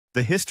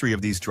The history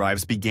of these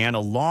drives began a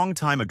long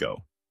time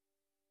ago.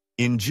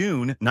 In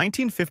June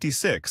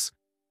 1956,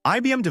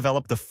 IBM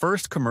developed the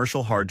first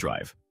commercial hard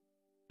drive.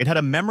 It had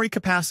a memory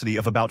capacity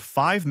of about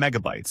 5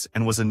 megabytes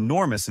and was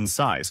enormous in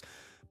size,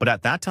 but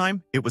at that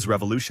time, it was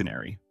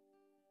revolutionary.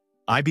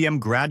 IBM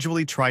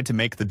gradually tried to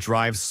make the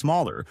drives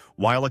smaller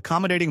while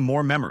accommodating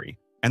more memory,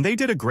 and they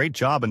did a great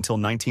job until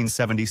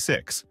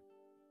 1976.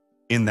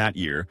 In that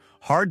year,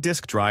 hard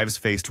disk drives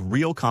faced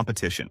real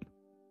competition.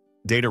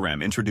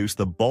 DataRAM introduced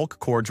the bulk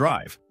core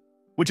drive,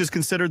 which is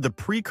considered the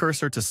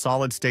precursor to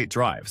solid-state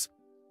drives.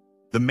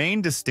 The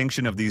main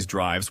distinction of these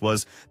drives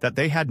was that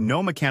they had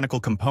no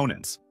mechanical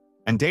components,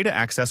 and data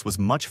access was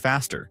much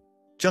faster,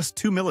 just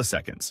 2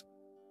 milliseconds.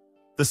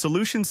 The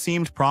solution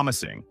seemed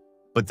promising,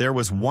 but there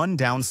was one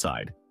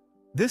downside.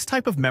 This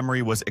type of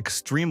memory was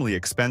extremely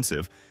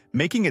expensive,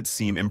 making it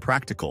seem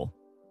impractical.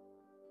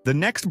 The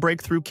next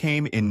breakthrough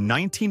came in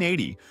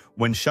 1980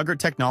 when Shugart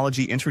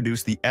Technology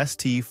introduced the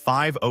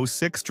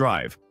ST506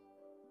 drive.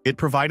 It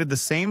provided the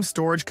same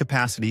storage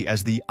capacity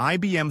as the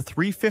IBM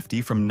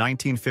 350 from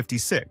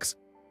 1956,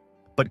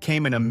 but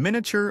came in a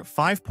miniature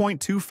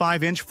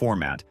 5.25-inch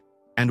format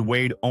and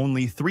weighed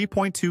only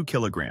 3.2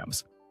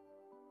 kilograms.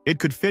 It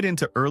could fit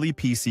into early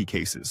PC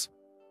cases.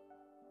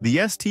 The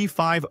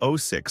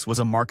ST506 was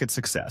a market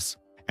success,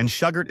 and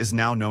Shugart is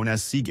now known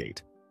as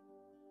Seagate.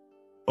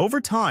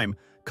 Over time,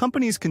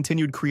 companies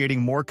continued creating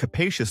more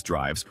capacious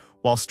drives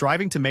while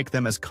striving to make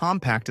them as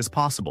compact as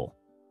possible.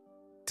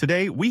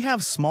 Today, we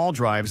have small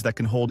drives that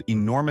can hold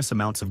enormous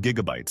amounts of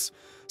gigabytes,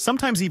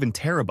 sometimes even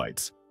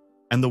terabytes,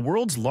 and the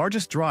world's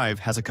largest drive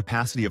has a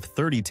capacity of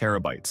 30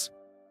 terabytes.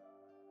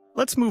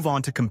 Let's move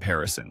on to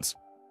comparisons.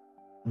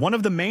 One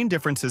of the main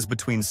differences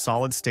between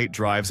solid-state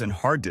drives and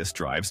hard disk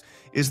drives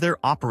is their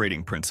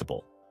operating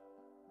principle.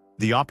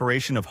 The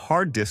operation of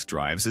hard disk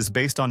drives is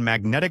based on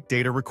magnetic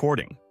data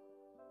recording.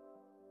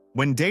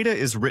 When data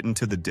is written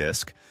to the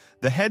disk,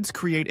 the heads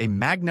create a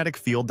magnetic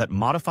field that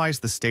modifies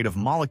the state of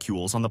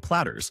molecules on the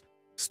platters,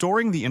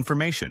 storing the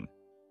information.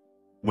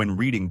 When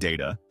reading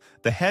data,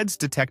 the heads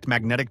detect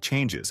magnetic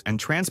changes and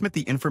transmit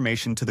the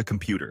information to the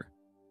computer.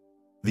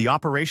 The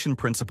operation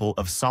principle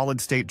of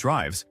solid-state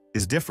drives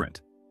is different.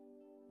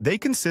 They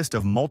consist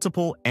of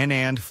multiple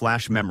NAND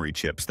flash memory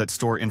chips that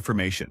store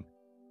information.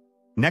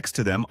 Next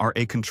to them are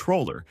a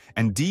controller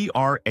and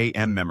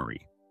DRAM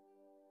memory.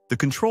 The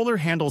controller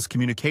handles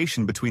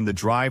communication between the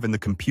drive and the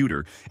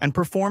computer and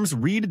performs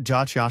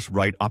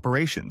read-write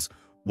operations,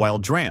 while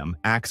DRAM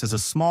acts as a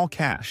small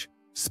cache,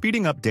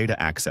 speeding up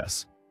data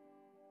access.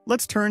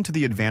 Let's turn to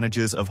the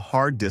advantages of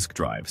hard disk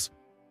drives.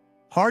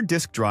 Hard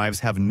disk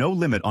drives have no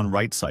limit on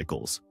write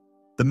cycles.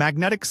 The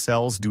magnetic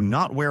cells do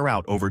not wear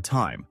out over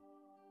time,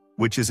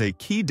 which is a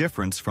key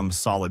difference from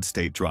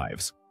solid-state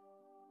drives.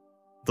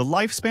 The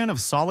lifespan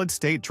of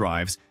solid-state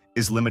drives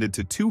is limited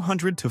to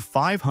 200 to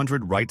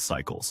 500 write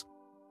cycles.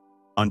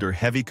 Under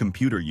heavy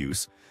computer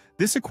use,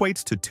 this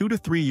equates to 2 to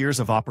 3 years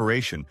of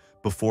operation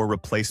before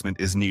replacement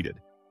is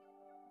needed.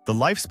 The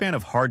lifespan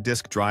of hard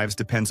disk drives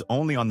depends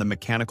only on the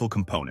mechanical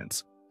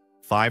components,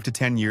 5 to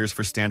 10 years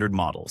for standard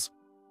models.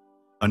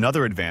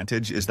 Another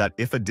advantage is that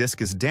if a disk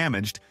is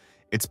damaged,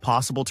 it's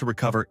possible to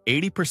recover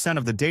 80%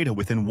 of the data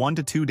within 1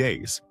 to 2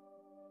 days.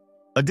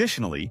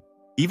 Additionally,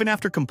 even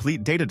after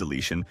complete data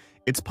deletion,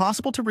 it's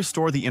possible to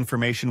restore the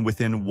information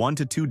within 1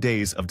 to 2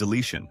 days of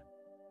deletion.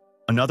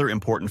 Another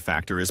important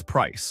factor is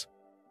price.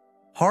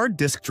 Hard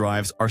disk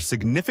drives are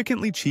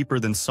significantly cheaper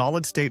than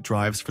solid-state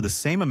drives for the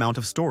same amount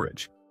of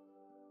storage.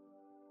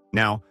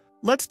 Now,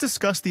 let's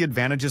discuss the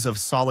advantages of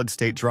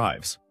solid-state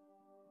drives.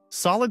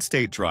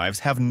 Solid-state drives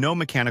have no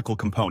mechanical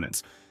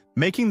components,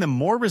 making them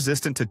more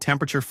resistant to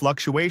temperature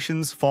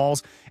fluctuations,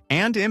 falls,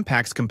 and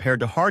impacts compared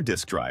to hard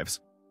disk drives.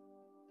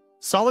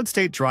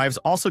 Solid-state drives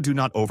also do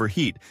not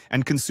overheat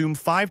and consume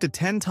 5 to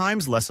 10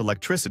 times less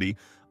electricity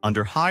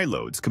under high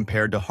loads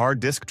compared to hard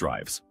disk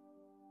drives.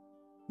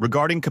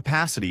 Regarding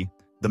capacity,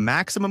 the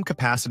maximum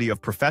capacity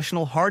of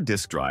professional hard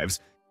disk drives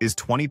is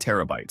 20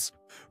 terabytes,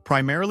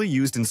 primarily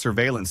used in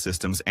surveillance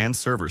systems and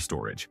server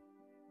storage.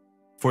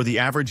 For the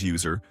average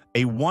user,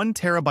 a 1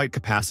 terabyte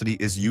capacity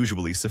is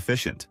usually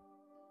sufficient.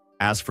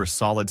 As for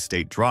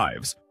solid-state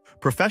drives,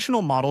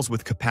 professional models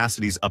with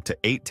capacities up to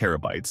 8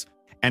 terabytes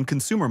and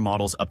consumer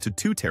models up to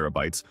 2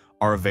 terabytes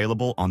are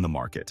available on the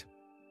market.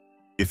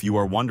 If you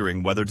are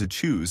wondering whether to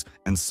choose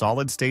a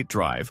solid-state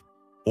drive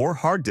or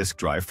hard disk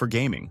drive for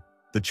gaming,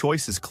 the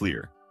choice is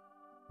clear.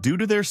 Due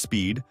to their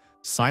speed,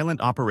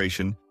 silent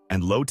operation,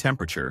 and low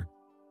temperature,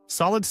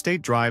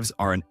 solid-state drives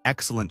are an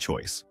excellent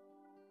choice.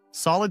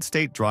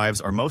 Solid-state drives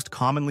are most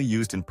commonly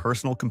used in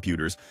personal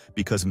computers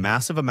because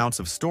massive amounts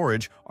of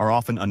storage are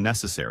often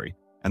unnecessary,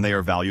 and they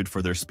are valued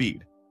for their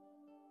speed.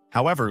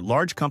 However,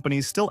 large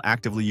companies still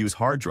actively use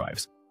hard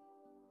drives.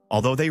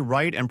 Although they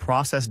write and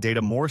process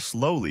data more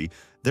slowly,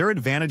 their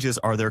advantages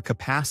are their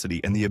capacity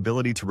and the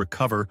ability to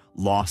recover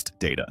lost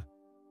data.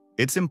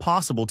 It's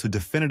impossible to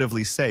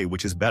definitively say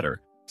which is better,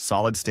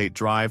 solid-state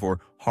drive or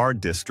hard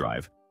disk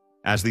drive,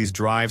 as these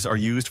drives are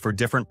used for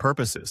different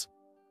purposes.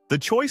 The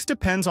choice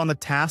depends on the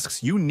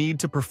tasks you need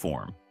to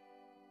perform.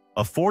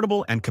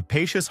 Affordable and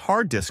capacious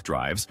hard disk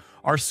drives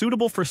are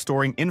suitable for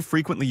storing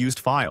infrequently used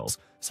files,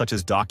 such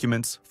as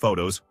documents,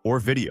 photos, or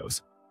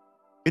videos.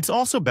 It's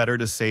also better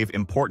to save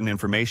important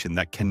information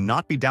that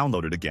cannot be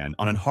downloaded again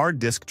on hard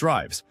disk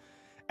drives,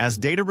 as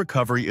data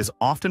recovery is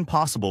often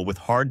possible with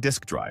hard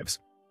disk drives,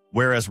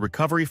 whereas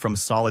recovery from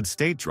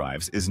solid-state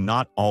drives is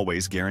not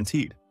always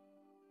guaranteed.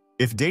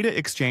 If data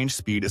exchange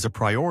speed is a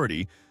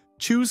priority,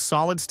 choose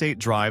solid-state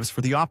drives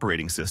for the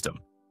operating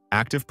system,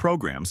 active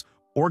programs,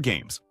 or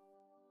games.